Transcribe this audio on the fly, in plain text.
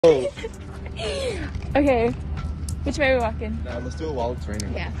Oh. Okay, which way are we walking? Nah, let's do it while it's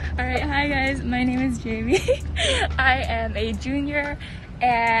raining. Yeah. Alright, hi guys, my name is Jamie. I am a junior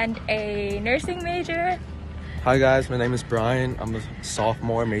and a nursing major. Hi guys, my name is Brian. I'm a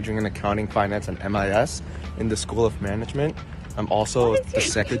sophomore majoring in accounting, finance, and MIS in the School of Management. I'm also the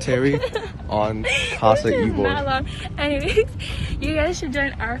secretary on Casa This is Ybor. not long. Anyways, you guys should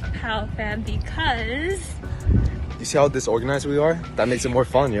join our PAL fam because You see how disorganized we are? That makes it more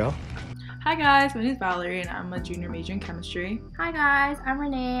fun, yo. Hi guys, my name is Valerie and I'm a junior majoring in chemistry. Hi guys, I'm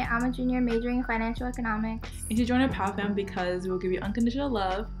Renee. I'm a junior majoring in financial economics. You should join our PAL fam because we will give you unconditional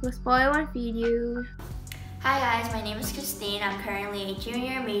love. We'll spoil and feed you. Hi guys, my name is Christine. I'm currently a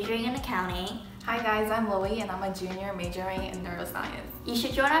junior majoring in accounting. Hi guys, I'm Lily and I'm a junior majoring in neuroscience. You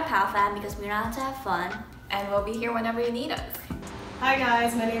should join our PAL fam because we know how to have fun. And we'll be here whenever you need us. Hi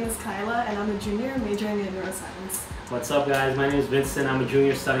guys, my name is Kyla and I'm a junior majoring in neuroscience. What's up guys, my name is Vincent. I'm a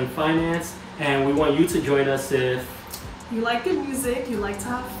junior studying finance and we want you to join us if You like good music, you like to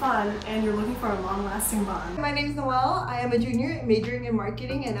have fun, and you're looking for a long-lasting bond. My name is Noelle. I am a junior majoring in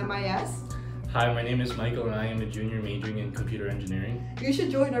marketing and MIS. Hi, my name is Michael and I am a junior majoring in computer engineering. You should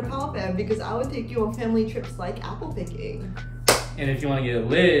join our PAL fam because I would take you on family trips like apple picking. And if you want to get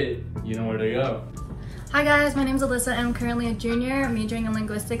lit, you know where to go. Hi guys, my name is Alyssa and I'm currently a junior majoring in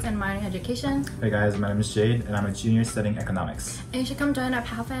linguistics and minoring in education. Hey guys, my name is Jade and I'm a junior studying economics. And you should come join our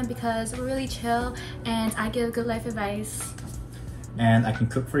PAL fam because we're really chill and I give good life advice. And I can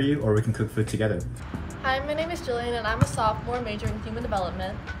cook for you or we can cook food together. Hi, my name is Jillian and I'm a sophomore majoring in human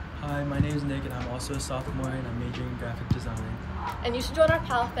development. Hi, my name is Nick and I'm also a sophomore and I'm majoring in graphic design. And you should join our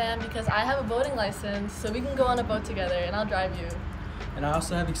PAL fam because I have a boating license so we can go on a boat together and I'll drive you. And I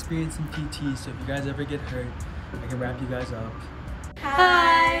also have experience in PT, so if you guys ever get hurt, I can wrap you guys up.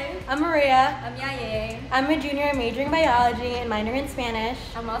 Hi, I'm Maria. I'm Yaye. I'm a junior majoring in biology and minor in Spanish.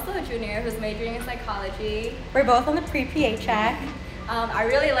 I'm also a junior who's majoring in psychology. We're both on the pre-PA track. I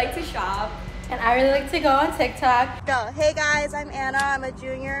really like to shop. And I really like to go on TikTok. Hey guys, I'm Anna. I'm a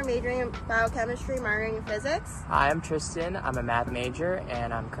junior majoring in biochemistry, minoring in physics. Hi, I'm Tristan. I'm a math major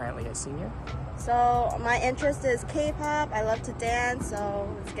and I'm currently a senior. So my interest is K-pop. I love to dance,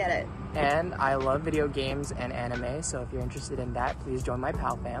 so let's get it. And I love video games and anime, so if you're interested in that, please join my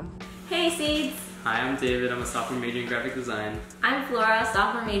PAL fam. Hey Seeds! Hi, I'm David. I'm a sophomore majoring in graphic design. I'm Flora,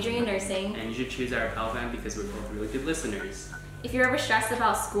 sophomore majoring in nursing. And you should choose our PAL fam because we're both really good listeners. If you're ever stressed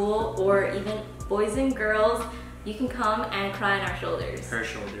about school or even boys and girls, you can come and cry on our shoulders. Her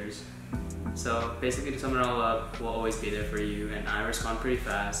shoulders. So basically to sum it all up, we'll always be there for you and I respond pretty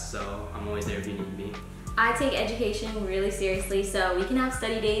fast, so I'm always there if you need me. I take education really seriously, so we can have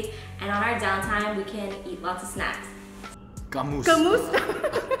study days and on our downtime we can eat lots of snacks. Gamus. Gamus.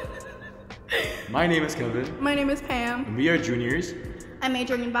 My name is Kevin. My name is Pam. And we are juniors. I'm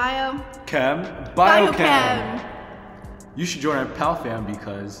majoring in bio. Chem. Biochem. You should join our PAL fam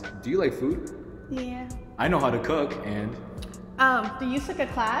because do you like food? Yeah. I know how to cook and do you suck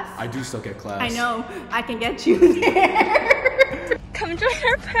at class? I do suck at class. I know. I can get you there. Come join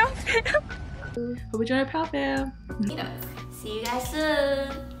our PAL fam. Hope we join our PAL fam. See you guys soon.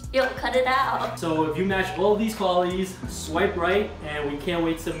 Yo, cut it out. So if you match all these qualities, swipe right and we can't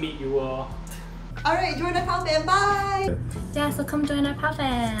wait to meet you all. Alright, join our PAL fam. Bye! Yeah, so come join our PAL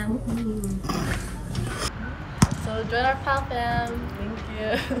fam. So join our PAL fam. Thank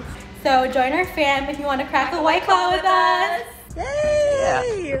you. So join our fam if you want to crack a white claw with us.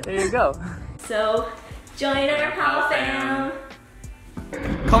 Yay! Yeah, there you go. So join our PAL fam.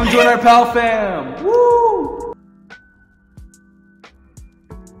 Come join our PAL fam! Woo!